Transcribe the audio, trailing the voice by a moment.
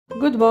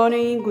Good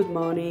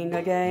morning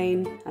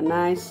again. A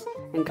nice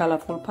and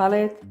colorful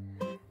palette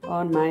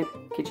on my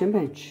kitchen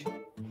bench.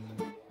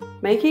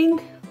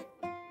 Making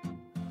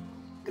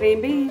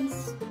green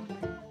beans.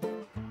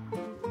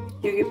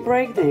 You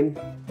break them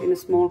in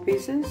small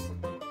pieces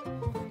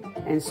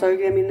and soak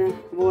them in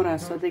water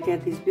so they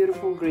get this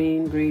beautiful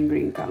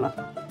green color.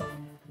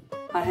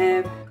 I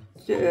have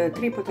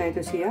 3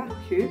 potatoes here,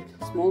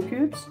 small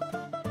cubes,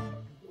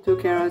 2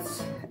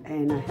 carrots,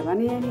 and I have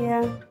onion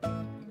here,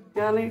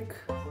 garlic,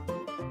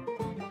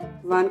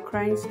 1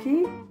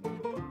 Kransky,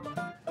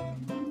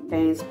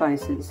 and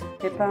spices,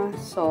 pepper,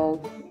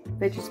 salt,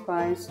 veggie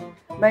spice,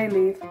 bay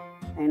leaf,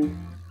 and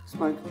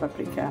smoked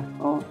paprika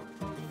or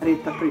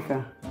red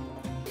paprika.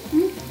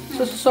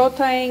 So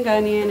sauteing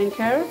onion and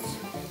carrots,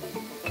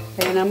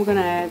 and I'm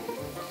gonna add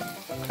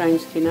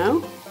Kransky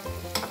now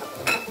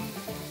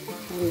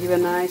and give a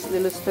nice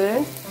little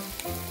stir.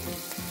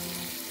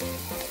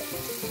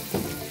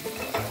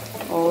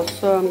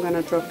 Also I'm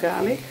gonna drop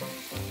garlic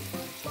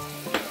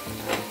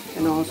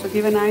and also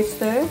give a nice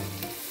stir.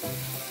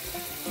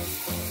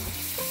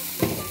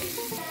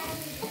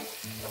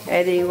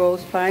 Adding all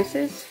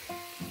spices.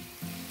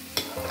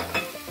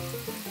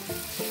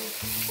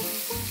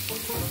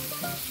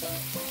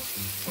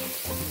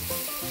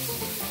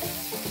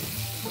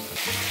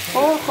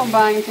 All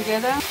combined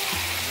together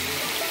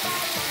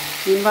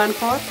in one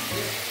pot.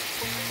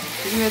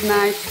 Give a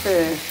nice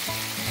stir.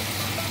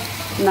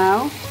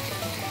 Now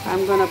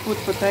I'm gonna put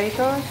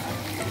potatoes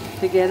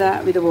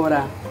together with the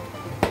water.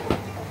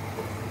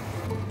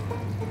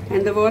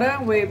 And the water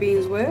where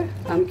beans were,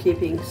 I'm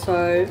keeping.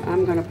 So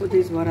I'm gonna put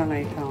this water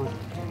later on.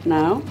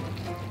 Now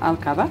I'll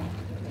cover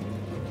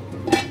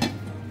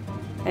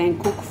and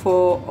cook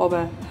for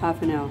over half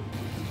an hour.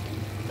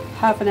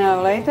 Half an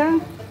hour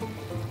later,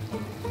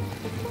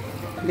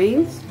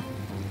 beans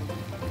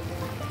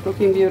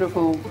looking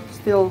beautiful,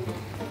 still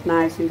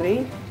nice and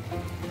green.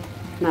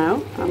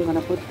 Now I'm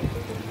gonna put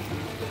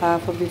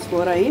half of this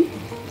water in,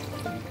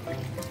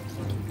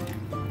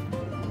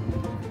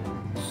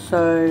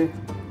 so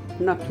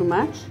not too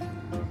much,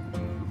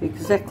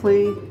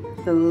 exactly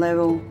the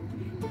level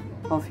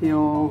of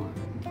your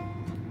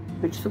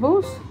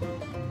vegetables,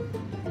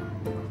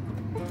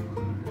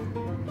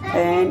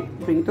 and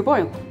bring it to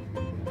boil.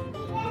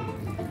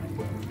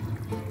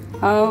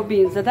 Our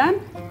beans are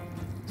done.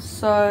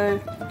 So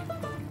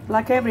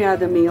like every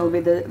other meal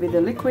with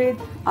the liquid,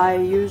 I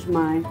use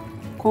my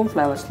corn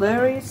flour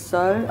slurry,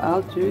 so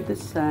I'll do the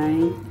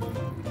same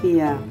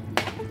here.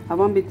 I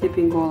won't be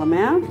dipping all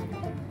amount,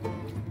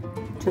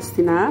 just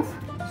enough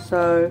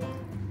so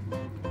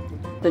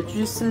the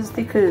juices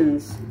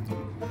thickens.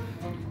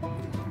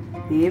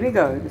 Here we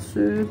go, the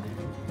soup,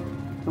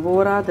 the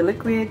water, the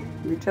liquid,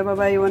 whichever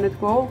way you want it to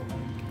go,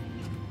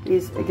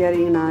 is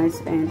getting nice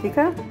and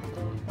thicker.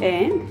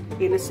 And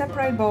in a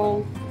separate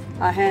bowl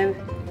I have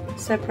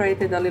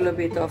separated a little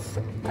bit of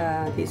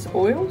these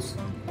oils,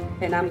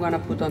 and I'm gonna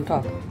put on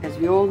top. As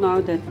we all know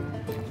that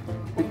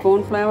the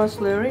corn flour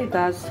slurry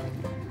does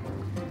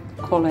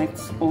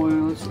collects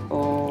oils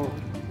or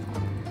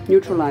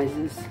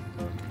neutralizes,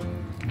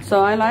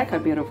 so I like a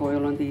bit of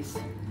oil on this.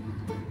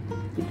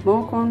 Bit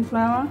more corn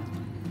flour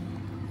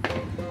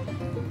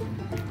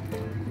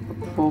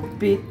for a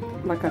bit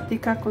like a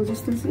thicker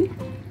consistency.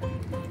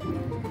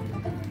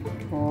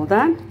 All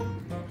done.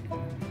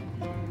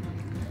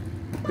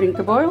 Bring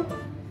to boil.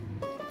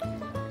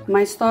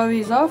 My stove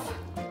is off.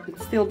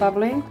 It's still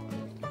bubbling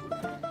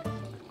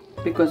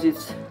because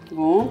it's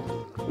warm.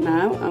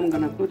 Now I'm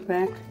gonna put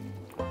back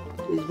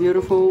this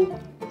beautiful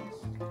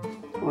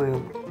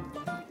oil.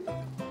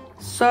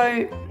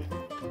 So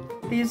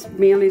this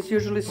meal is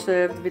usually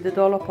served with a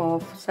dollop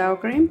of sour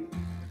cream.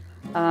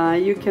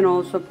 You can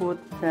also put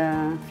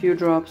a few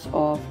drops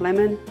of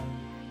lemon,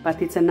 but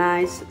it's a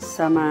nice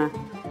summer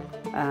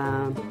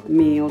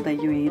meal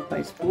that you eat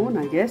by spoon,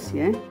 I guess.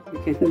 Yeah,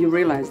 you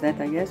realize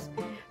that, I guess.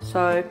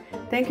 So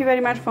thank you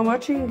very much for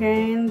watching,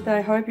 and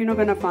I hope you're not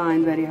gonna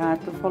find very hard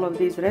to follow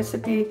this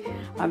recipe.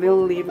 I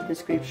will leave a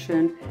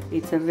description.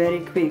 It's a very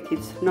quick,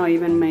 it's not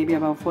even maybe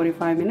about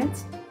 45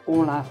 minutes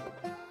all up.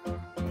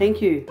 Thank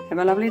you. Have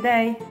a lovely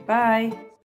day. Bye.